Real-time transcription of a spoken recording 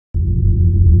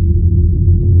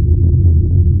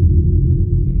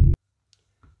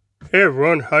Hey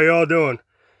everyone, how y'all doing?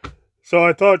 So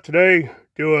I thought today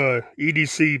do a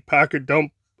EDC packet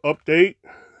dump update.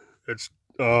 It's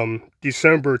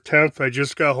December 10th. I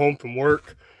just got home from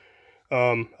work.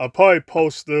 I'll probably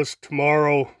post this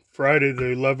tomorrow, Friday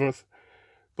the 11th.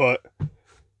 But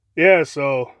yeah,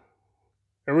 so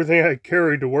everything I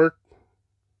carried to work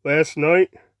last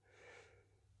night,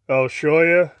 I'll show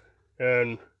you.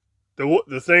 And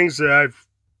the things that I've,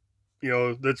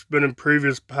 that's been in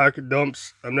previous pocket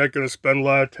dumps, I'm not going to spend a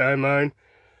lot of time on.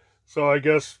 So I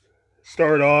guess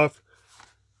start off,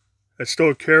 I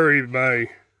still carry my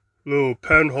little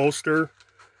pen holster,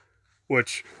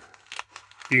 which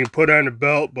you can put on a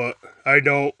belt, but I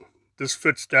don't. This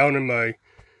fits down in my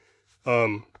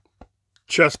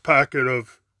chest pocket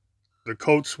of the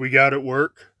coats we got at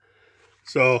work.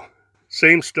 So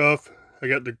same stuff. I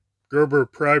got the Gerber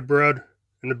Pride Bread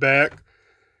in the back,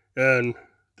 and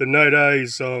the Night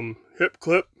Eyes hip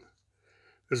clip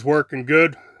is working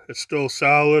good. It's still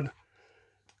solid.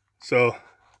 So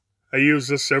I use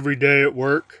this every day at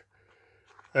work.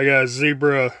 I got a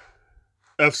Zebra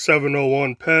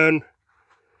F701 pen,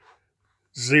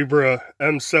 Zebra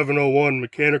M701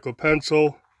 mechanical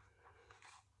pencil,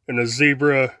 and a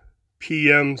Zebra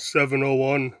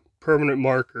PM701 permanent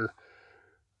marker.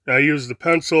 Now, I use the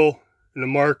pencil and the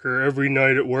marker every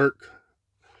night at work.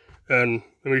 And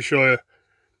let me show you.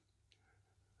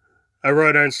 I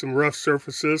write on some rough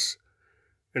surfaces,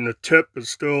 and the tip is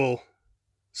still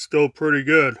pretty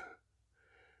good.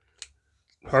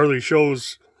 Hardly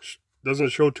shows, doesn't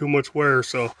show too much wear,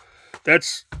 so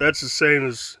that's the same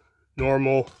as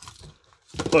normal.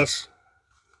 Plus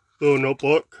little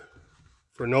notebook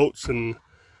for notes and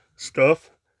stuff.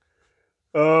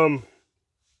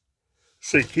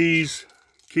 Say keys,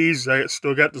 I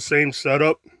still got the same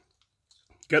setup.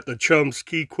 Got the Chum's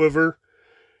key quiver.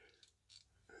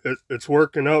 It's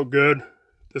working out good.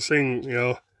 This thing,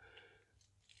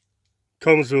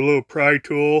 comes with a little pry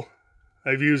tool.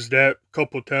 I've used that a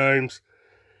couple times.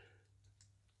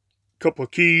 Couple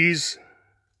keys.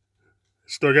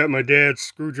 Still got my dad's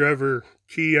screwdriver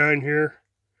key on here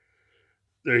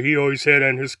that he always had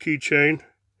on his keychain.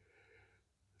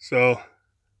 So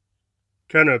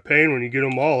kind of a pain when you get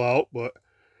them all out, but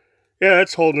yeah,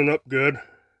 it's holding up good.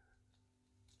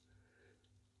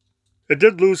 It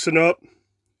did loosen up,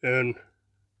 and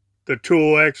the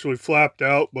tool actually flopped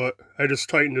out, but I just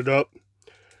tightened it up.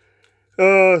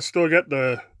 Still got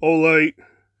the Olight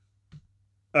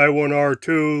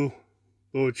I1R2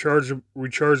 little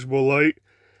rechargeable light,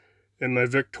 and my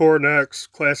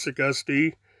Victorinox Classic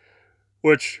SD,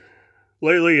 which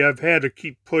lately I've had to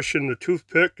keep pushing the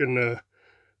toothpick and the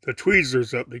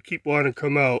tweezers up. They keep wanting to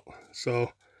come out,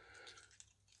 so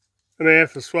I may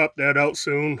have to swap that out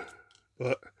soon.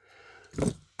 But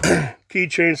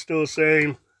keychain's still the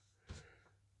same.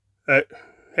 I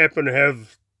happen to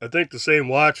have, I think, the same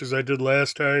watch as I did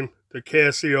last time. The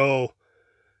Casio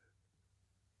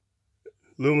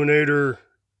Luminator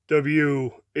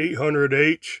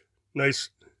W800H. Nice.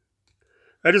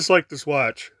 I just like this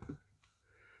watch.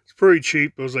 It's pretty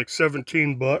cheap. It was like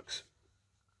 17 bucks.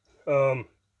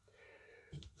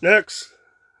 Next,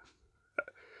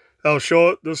 I'll show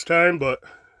it this time, but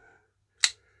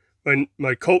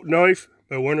my coat knife,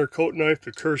 my winter coat knife,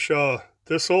 the Kershaw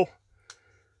Thistle,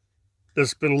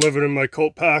 that's been living in my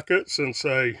coat pocket since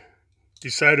I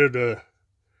decided to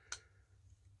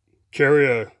carry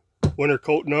a winter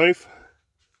coat knife.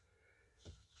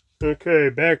 Okay,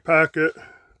 back pocket.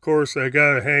 Of course, I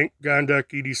got a Hank Gondek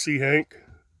EDC Hank,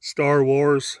 Star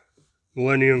Wars,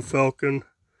 Millennium Falcon.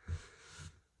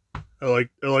 I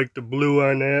like the blue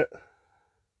on that.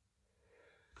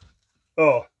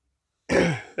 Oh,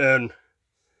 and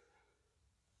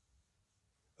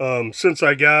since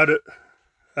I got it,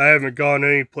 I haven't gone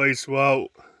any place without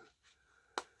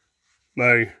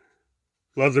my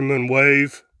Leatherman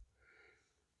Wave.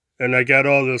 And I got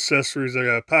all the accessories. I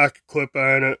got a pocket clip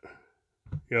on it.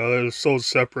 They're sold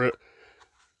separate.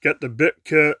 Got the bit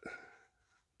kit,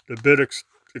 the bit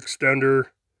extender,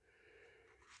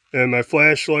 and my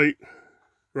flashlight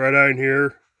right on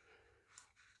here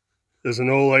is an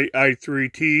Olight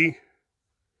i3T.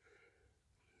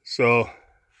 So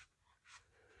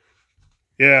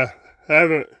yeah, I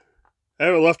haven't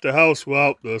left the house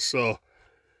without this, so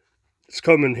it's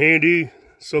come in handy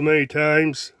so many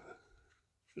times.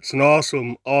 It's an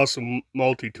awesome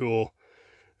multi-tool.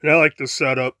 And I like the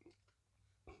setup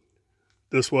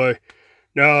this way.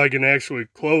 Now I can actually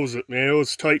close it, man. It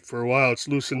was tight for a while. It's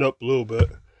loosened up a little bit.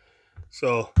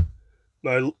 So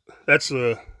that's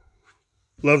the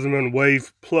Leatherman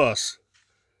Wave Plus.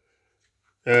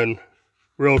 And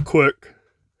real quick,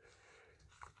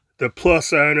 the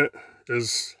plus on it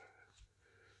is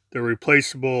the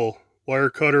replaceable wire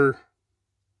cutter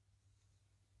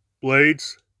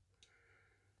blades.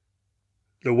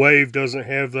 The Wave doesn't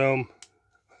have them.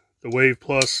 The Wave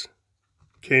Plus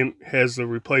has the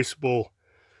replaceable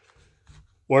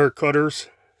wire cutters.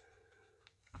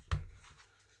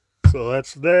 So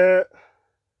that's that.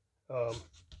 Of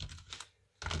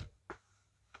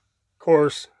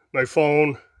course, my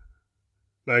phone,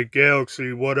 my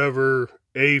Galaxy whatever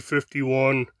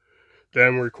A51 that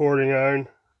I'm recording on,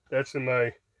 that's in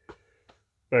my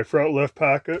front left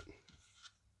pocket.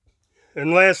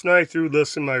 And last night I threw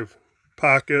this in my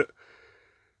pocket.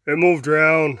 It moved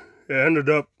around. It ended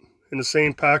up in the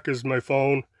same pocket as my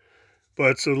phone,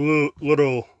 but it's a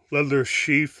little leather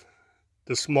sheath,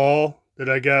 the small that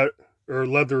I got, or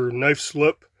leather knife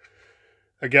slip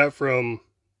I got from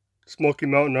Smoky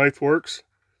Mountain Knife Works,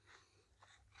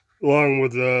 along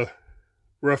with the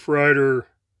Rough Rider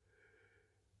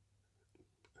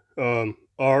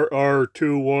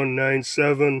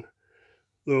RR2197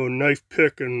 little knife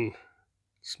pick and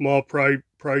small pry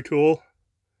tool.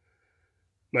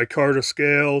 My Carta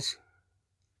scales,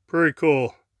 pretty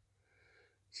cool.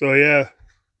 So yeah,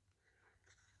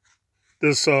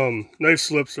 this knife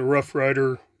slip's a Rough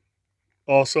Rider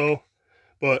also,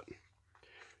 but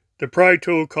the pry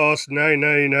tool costs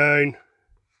 $9.99.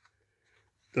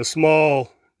 The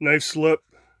small knife slip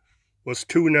was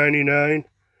 $2.99.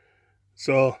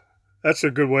 So that's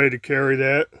a good way to carry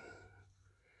that.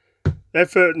 That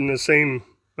fit in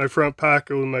my front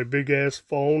pocket with my big ass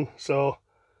phone, so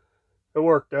it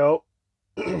worked out.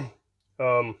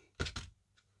 Of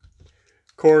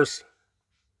course,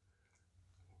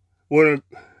 I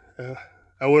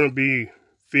wouldn't be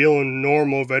feeling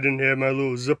normal if I didn't have my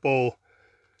little Zippo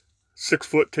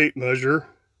 6-foot tape measure.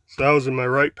 So that was in my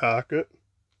right pocket.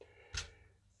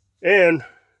 And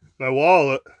my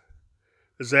wallet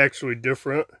is actually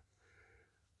different.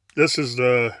 This is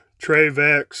the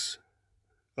Travex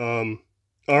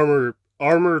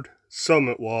Armored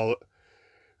Summit wallet.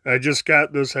 I just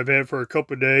got this. I've had it for a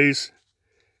couple of days.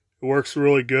 It works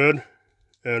really good.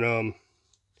 And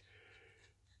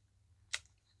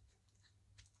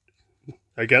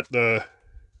I got the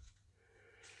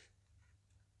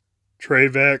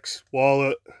Travex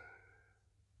wallet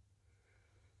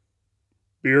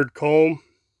beard comb.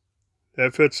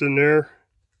 That fits in there.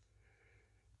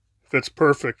 Fits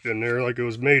perfect in there, like it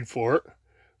was made for it.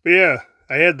 But yeah,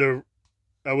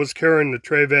 I was carrying the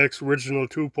Travex Original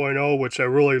 2.0, which I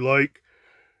really like.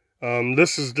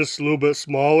 This is just a little bit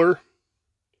smaller.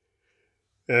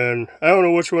 And I don't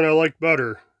know which one I like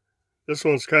better. This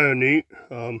one's kind of neat.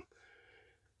 The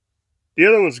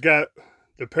other one's got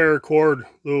the paracord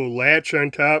little latch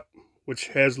on top, which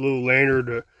has a little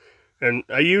lanyard. And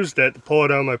I used that to pull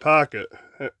it out of my pocket.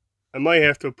 I might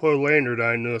have to put a lanyard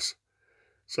on this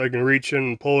so I can reach in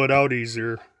and pull it out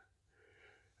easier.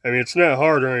 I mean, it's not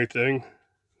hard or anything.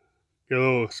 Get a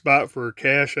little spot for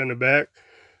cash on the back.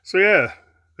 So yeah,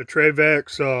 the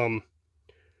Travex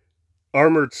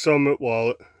Armored Summit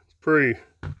wallet. It's pretty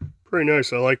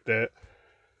nice. I like that.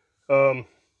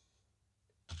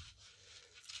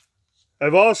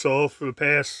 I've also, for the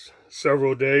past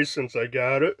several days since I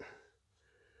got it,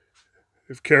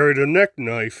 I've carried a neck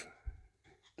knife.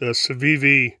 The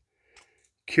Civivi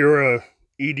Cura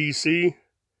EDC.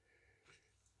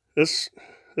 This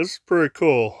is pretty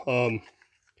cool.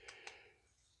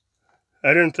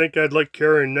 I didn't think I'd like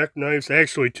carrying neck knives.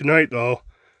 Actually, tonight though,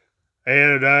 I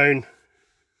had it on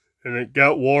and it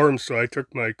got warm, so I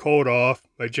took my coat off,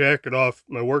 my jacket off,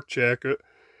 my work jacket,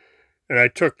 and I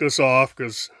took this off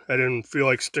because I didn't feel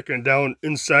like sticking it down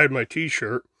inside my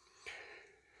t-shirt.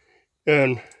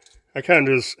 And I kind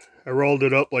of I rolled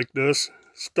it up like this,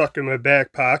 stuck in my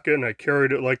back pocket, and I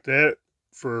carried it like that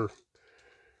for a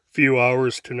few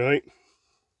hours tonight.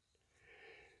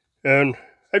 And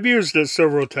I've used it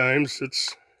several times.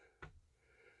 It's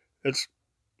a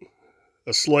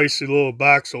slicey little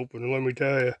box opener, let me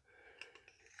tell you.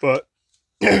 But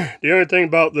the only thing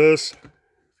about this,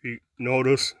 if you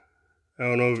notice, I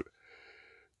don't know,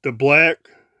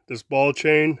 this ball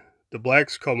chain, the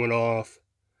black's coming off.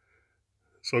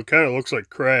 So it kind of looks like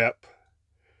crap.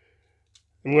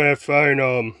 I'm going to have to find,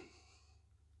 I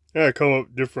gotta come up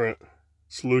with a different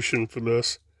solution for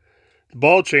this. The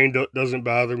ball chain doesn't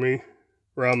bother me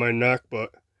around my neck,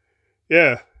 but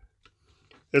yeah,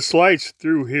 it slides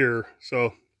through here.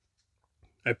 So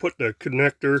I put the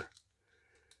connector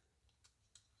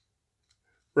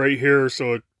right here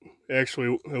so it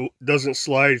actually doesn't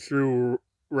slide through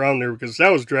around there, because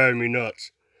that was driving me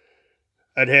nuts.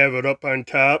 I'd have it up on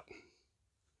top,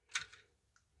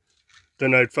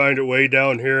 then I'd find it way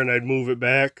down here and I'd move it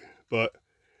back. But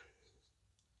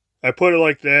I put it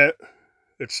like that.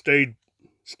 It stayed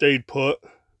put.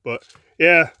 But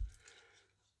yeah,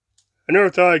 I never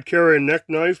thought I'd carry a neck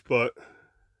knife, but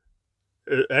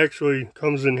it actually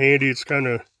comes in handy. It's kind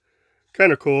of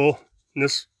cool. And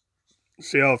this,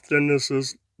 see how thin this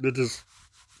is? This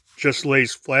just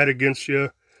lays flat against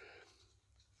you.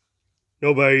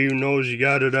 Nobody even knows you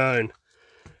got it on.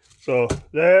 So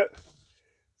that,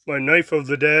 my knife of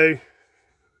the day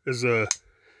is a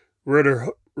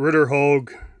Ritter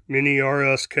Hogue Mini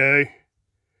RSK.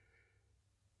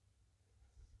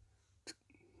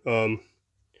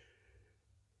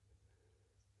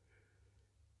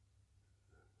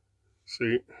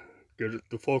 See, get it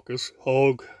to focus.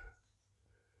 Hogue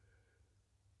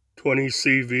 20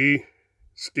 CV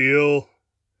steel,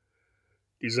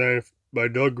 designed by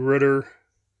Doug Ritter.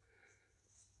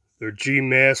 They're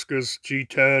G-Mascus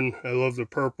G10. I love the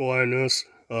purple on this.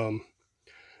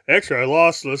 Actually, I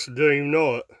lost this and didn't even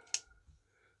know it.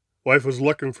 Wife was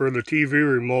looking for the TV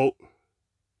remote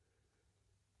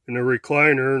in the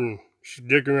recliner, and she's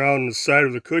digging around the side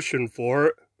of the cushion for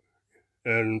it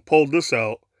and pulled this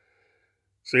out.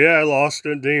 So yeah, I lost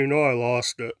it. Didn't even know I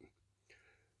lost it.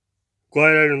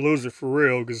 Glad I didn't lose it for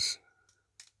real, because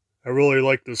I really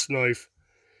like this knife.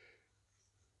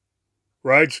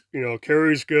 Rides,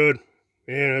 carries good.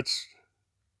 Man,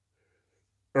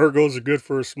 ergos are good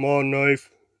for a small knife.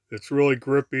 It's really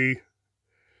grippy.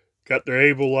 Got their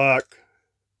able lock.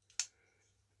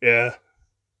 Yeah,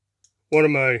 one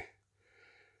of my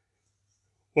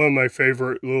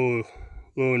favorite little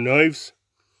knives.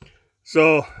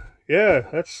 So yeah,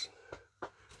 that's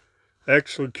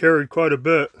actually carried quite a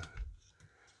bit.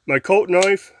 My coat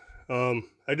knife,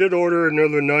 I did order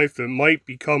another knife that might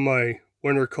become my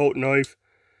winter coat knife.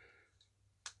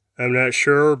 I'm not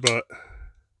sure, but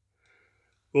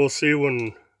we'll see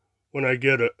when I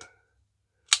get it.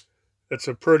 It's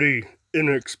a pretty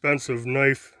inexpensive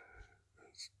knife.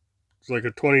 It's like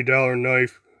a $20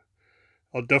 knife.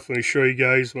 I'll definitely show you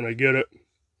guys when I get it.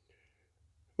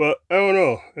 But I don't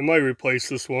know, I might replace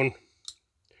this one.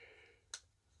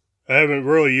 I haven't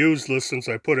really used this since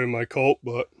I put it in my coat,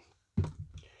 but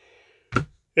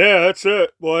yeah, that's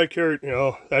it. Well, I carried,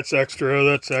 that's extra,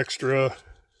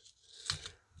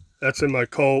 that's in my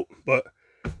coat. But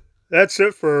that's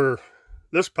it for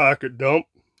this pocket dump.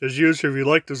 As usual, if you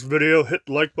like this video, hit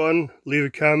the like button, leave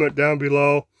a comment down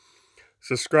below,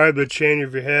 subscribe to the channel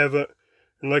if you haven't.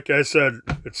 And like I said,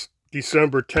 it's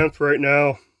December 10th right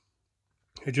now.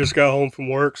 I just got home from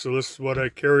work, so this is what I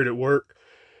carried at work.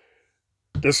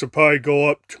 This will probably go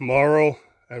up tomorrow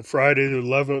on Friday the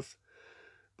 11th.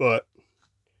 But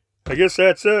I guess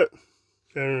that's it.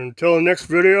 And until the next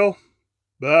video,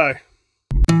 bye.